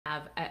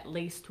have at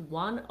least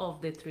one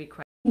of the three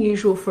criteria.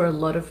 Usual for a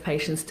lot of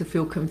patients to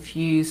feel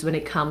confused when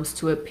it comes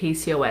to a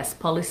PCOS,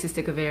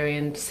 polycystic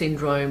ovarian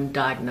syndrome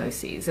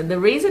diagnosis. And the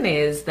reason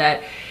is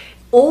that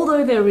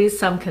although there is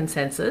some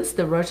consensus,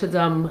 the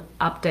Rotterdam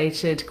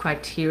updated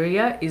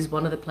criteria is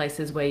one of the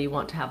places where you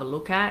want to have a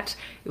look at.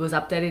 It was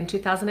updated in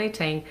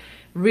 2018.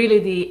 Really,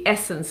 the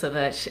essence of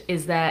it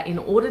is that in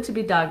order to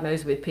be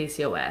diagnosed with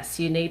PCOS,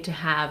 you need to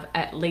have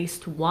at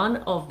least one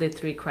of the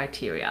three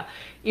criteria: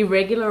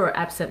 irregular or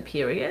absent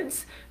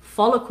periods,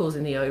 follicles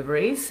in the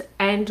ovaries,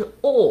 and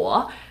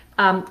or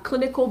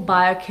clinical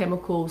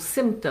biochemical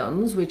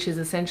symptoms, which is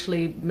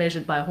essentially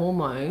measured by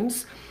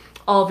hormones,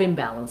 of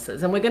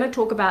imbalances. And we're going to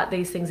talk about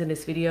these things in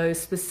this video,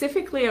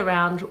 specifically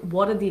around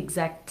what are the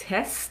exact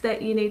tests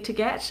that you need to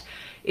get.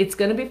 It's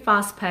going to be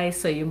fast paced,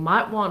 so you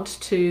might want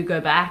to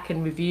go back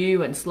and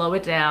review and slow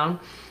it down.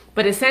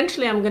 But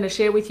essentially, I'm going to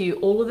share with you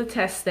all of the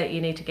tests that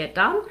you need to get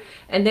done,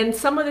 and then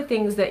some of the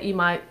things that you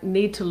might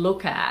need to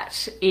look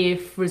at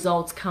if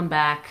results come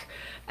back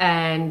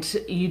and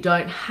you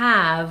don't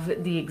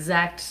have the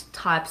exact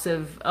types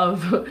of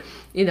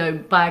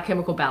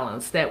biochemical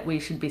balance that we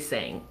should be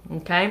seeing,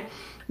 okay?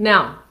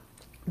 Now,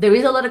 there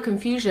is a lot of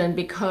confusion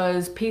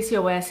because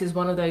PCOS is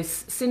one of those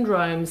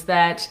syndromes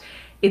that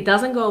it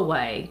doesn't go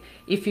away.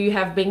 If you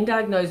have been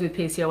diagnosed with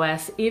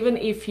PCOS, even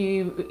if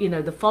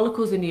the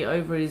follicles in the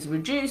ovaries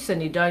reduce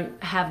and you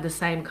don't have the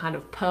same kind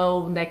of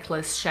pearl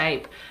necklace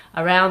shape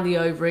around the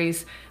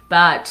ovaries,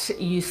 but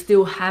you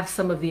still have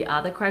some of the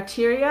other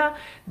criteria,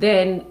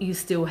 then you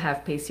still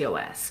have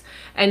PCOS.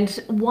 And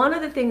one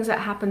of the things that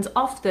happens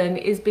often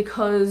is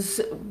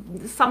because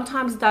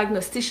sometimes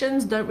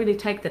diagnosticians don't really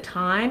take the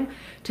time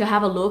to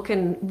have a look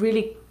and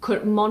really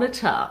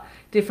monitor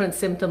different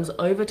symptoms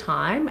over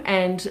time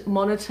and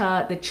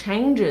monitor the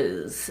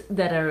changes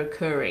that are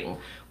occurring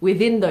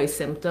within those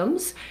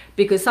symptoms,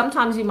 because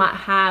sometimes you might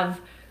have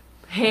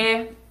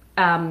hair,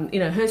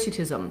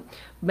 hirsutism,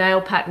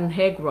 male pattern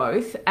hair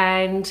growth,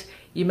 and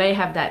you may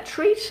have that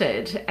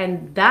treated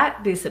and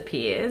that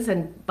disappears.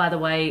 And by the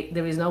way,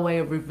 there is no way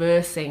of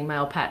reversing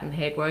male pattern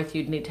hair growth.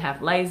 You'd need to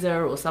have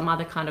laser or some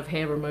other kind of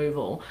hair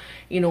removal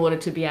in order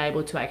to be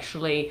able to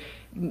actually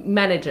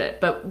manage it.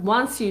 But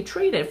once you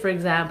treat it, for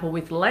example,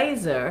 with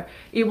laser,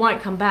 it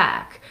won't come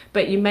back,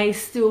 but you may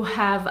still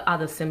have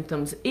other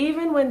symptoms.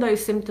 Even when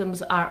those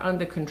symptoms are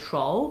under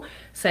control,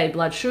 say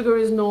blood sugar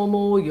is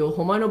normal, your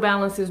hormonal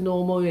balance is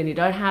normal, and you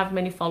don't have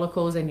many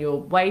follicles and your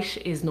weight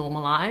is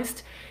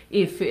normalized,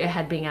 if it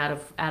had been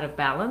out of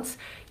balance,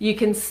 you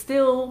can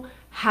still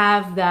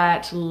have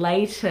that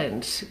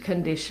latent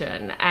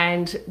condition.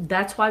 And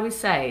that's why we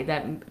say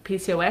that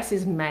PCOS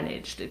is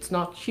managed. It's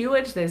not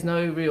cured. There's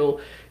no real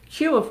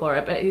cure for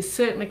it, but you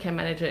certainly can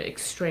manage it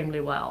extremely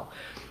well.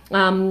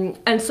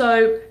 And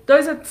so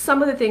those are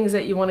some of the things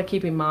that you want to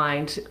keep in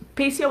mind.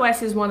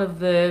 PCOS is one of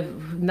the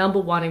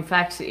 #1, in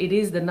fact, it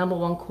is the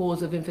 #1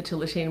 cause of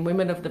infertility in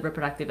women of the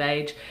reproductive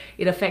age.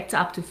 It affects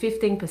up to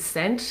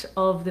 15%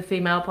 of the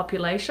female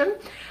population.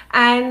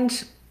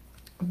 And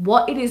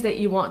what it is that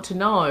you want to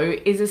know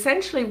is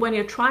essentially when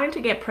you're trying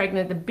to get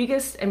pregnant, the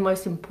biggest and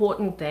most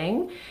important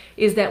thing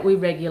is that we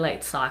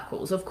regulate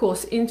cycles. Of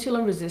course,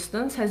 insulin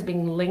resistance has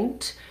been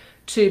linked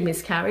to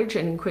miscarriage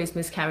and increased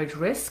miscarriage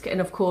risk. And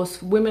of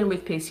course, women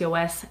with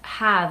PCOS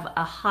have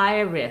a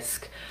higher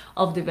risk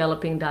of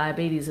developing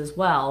diabetes as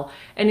well.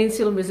 And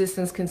insulin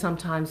resistance can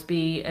sometimes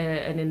be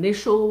an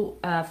initial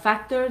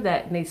factor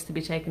that needs to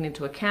be taken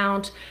into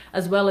account,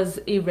 as well as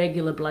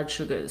irregular blood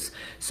sugars,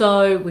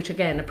 so which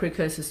again are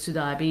precursors to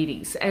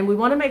diabetes. And we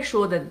want to make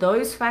sure that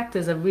those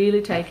factors are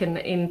really taken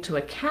into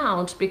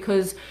account,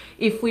 because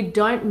if we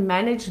don't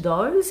manage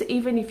those,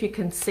 even if you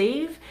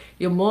conceive,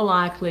 you're more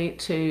likely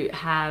to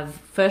have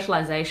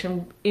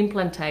fertilization,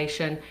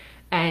 implantation,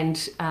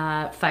 and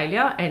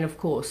failure, and of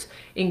course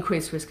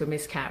increased risk of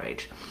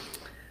miscarriage.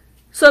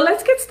 So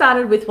let's get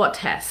started with what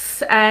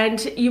tests. And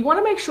you want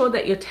to make sure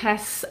that your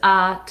tests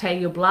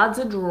your bloods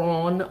are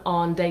drawn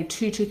on day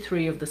 2 to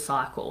 3 of the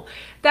cycle.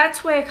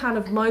 That's where kind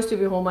of most of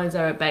your hormones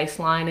are at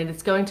baseline, and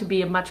it's going to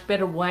be a much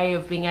better way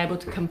of being able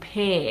to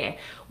compare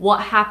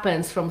what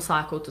happens from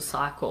cycle to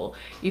cycle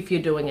if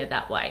you're doing it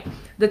that way.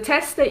 The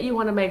tests that you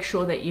want to make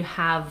sure that you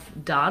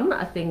have done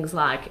are things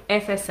like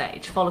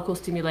FSH, follicle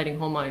stimulating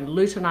hormone,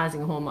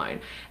 luteinizing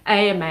hormone,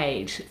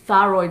 AMH,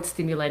 thyroid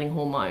stimulating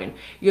hormone,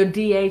 your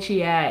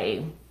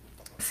DHEA,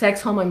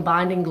 sex hormone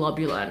binding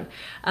globulin,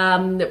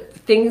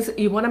 things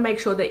you want to make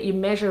sure that you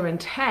measure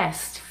and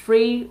test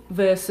free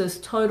versus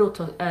total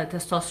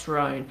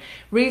testosterone.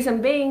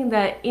 Reason being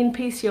that in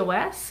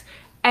PCOS,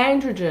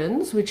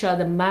 androgens, which are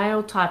the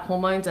male type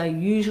hormones, are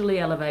usually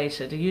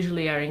elevated,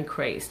 usually are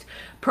increased.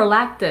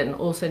 Prolactin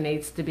also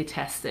needs to be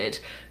tested.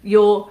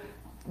 Your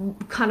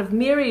kind of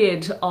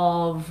myriad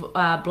of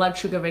blood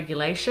sugar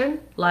regulation,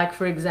 like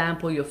for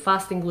example your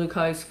fasting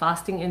glucose,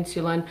 fasting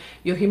insulin,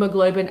 your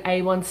hemoglobin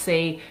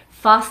A1C,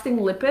 fasting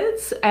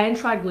lipids and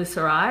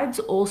triglycerides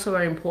also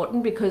are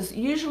important, because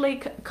usually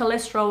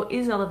cholesterol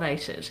is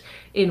elevated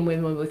in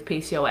women with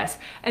PCOS,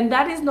 and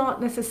that is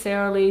not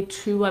necessarily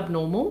too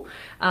abnormal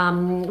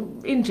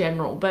in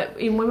general, but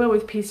in women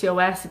with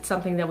PCOS it's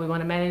something that we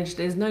want to manage.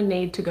 There's no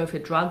need to go for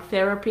drug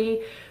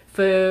therapy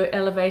for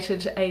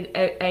elevated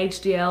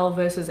HDL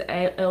versus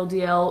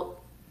LDL.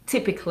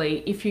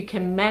 Typically, if you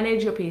can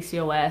manage your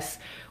PCOS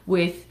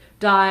with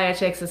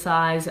diet,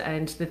 exercise,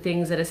 and the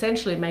things that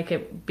essentially make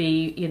it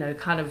be, you know,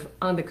 kind of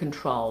under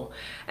control.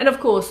 And of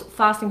course,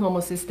 fasting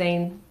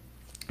homocysteine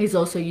is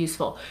also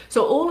useful.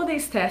 So all of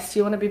these tests,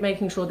 you want to be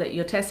making sure that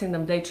you're testing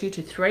them day 2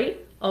 to 3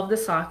 of the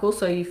cycle.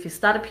 So if you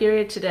start a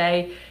period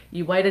today,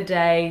 you wait a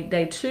day,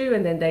 day 2,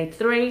 and then day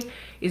 3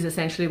 is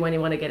essentially when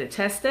you want to get it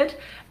tested.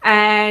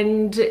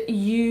 And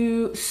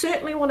you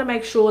certainly want to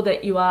make sure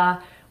that you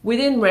are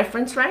within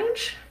reference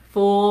range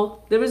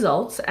for the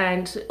results.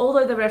 And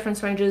although the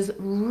reference ranges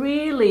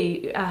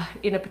really,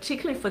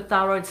 particularly for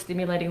thyroid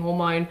stimulating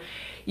hormone,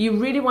 you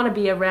really want to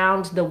be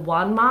around the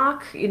 1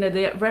 mark. You know,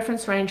 the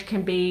reference range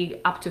can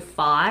be up to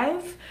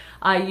 5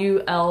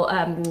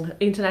 IUL,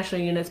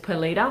 international units per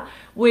liter,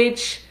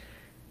 which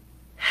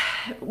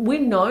we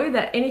know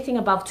that anything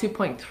above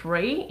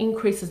 2.3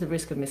 increases the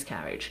risk of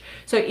miscarriage.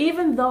 So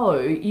even though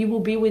you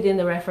will be within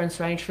the reference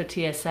range for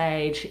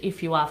TSH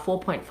if you are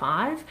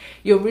 4.5,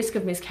 your risk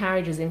of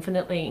miscarriage is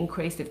infinitely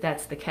increased if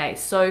that's the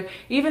case. So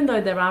even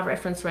though there are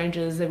reference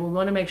ranges, and we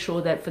want to make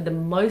sure that for the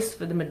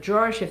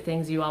majority of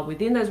things you are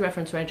within those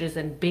reference ranges,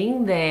 and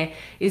being there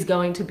is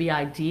going to be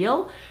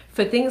ideal.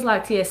 For things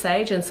like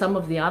TSH and some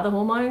of the other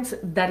hormones,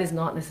 that is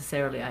not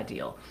necessarily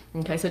ideal.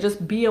 Okay, so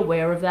just be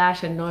aware of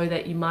that and know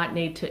that you might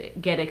need to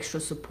get extra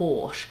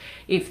support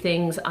if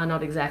things are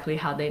not exactly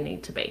how they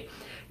need to be.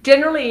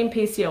 Generally in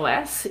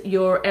PCOS,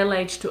 your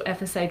LH to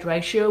FSH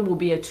ratio will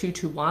be a 2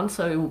 to 1,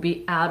 so it will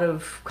be out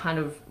of kind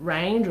of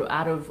range or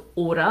out of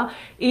order,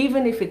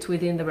 even if it's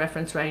within the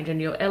reference range and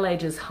your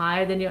LH is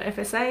higher than your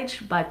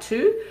FSH by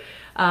 2.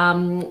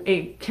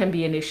 It can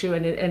be an issue,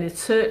 and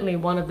it's certainly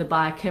one of the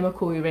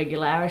biochemical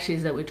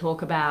irregularities that we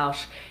talk about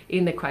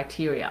in the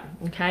criteria.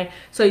 Okay,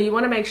 so you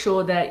want to make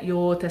sure that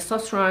your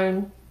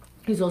testosterone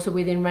is also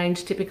within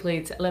range. Typically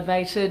it's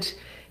elevated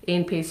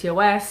in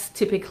PCOS.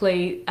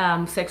 Typically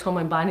sex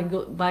hormone binding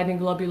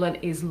globulin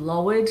is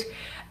lowered,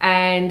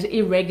 and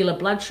irregular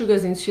blood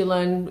sugars,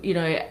 insulin, you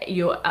know,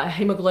 your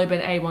hemoglobin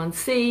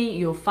A1C,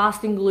 your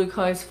fasting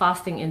glucose,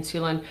 fasting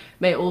insulin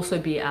may also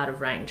be out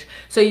of range.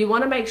 So you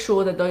want to make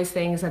sure that those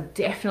things are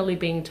definitely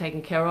being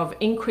taken care of.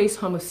 Increased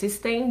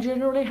homocysteine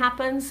generally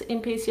happens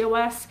in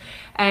PCOS,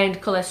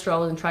 and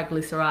cholesterol and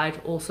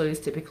triglyceride also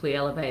is typically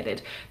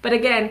elevated. But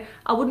again,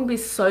 I wouldn't be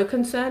so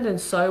concerned and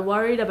so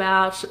worried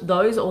about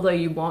those, although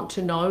you want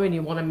to know and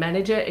you want to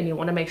manage it and you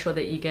want to make sure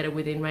that you get it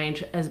within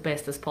range as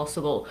best as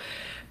possible.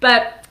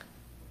 But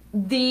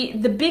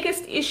the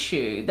biggest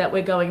issue that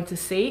we're going to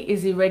see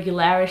is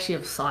irregularity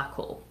of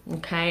cycle,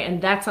 okay?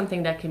 And that's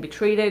something that can be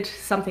treated,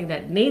 something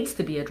that needs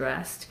to be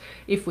addressed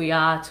if we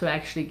are to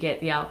actually get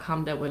the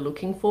outcome that we're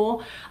looking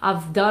for.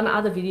 I've done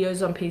other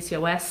videos on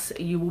PCOS.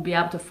 You will be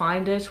able to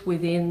find it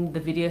within the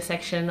video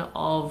section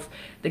of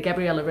the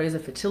Gabriella Rosa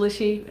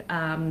Fertility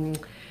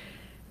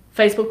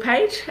Facebook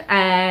page,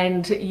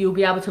 and you'll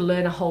be able to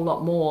learn a whole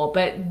lot more.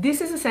 But this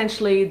is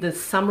essentially the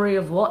summary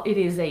of what it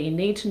is that you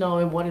need to know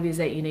and what it is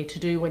that you need to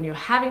do when you're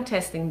having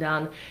testing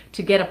done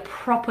to get a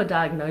proper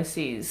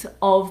diagnosis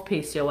of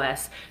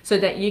PCOS, so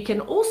that you can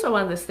also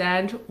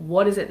understand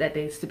what is it that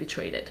needs to be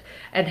treated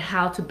and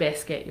how to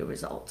best get your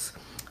results.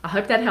 I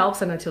hope that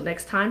helps, and until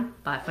next time,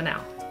 bye for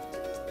now.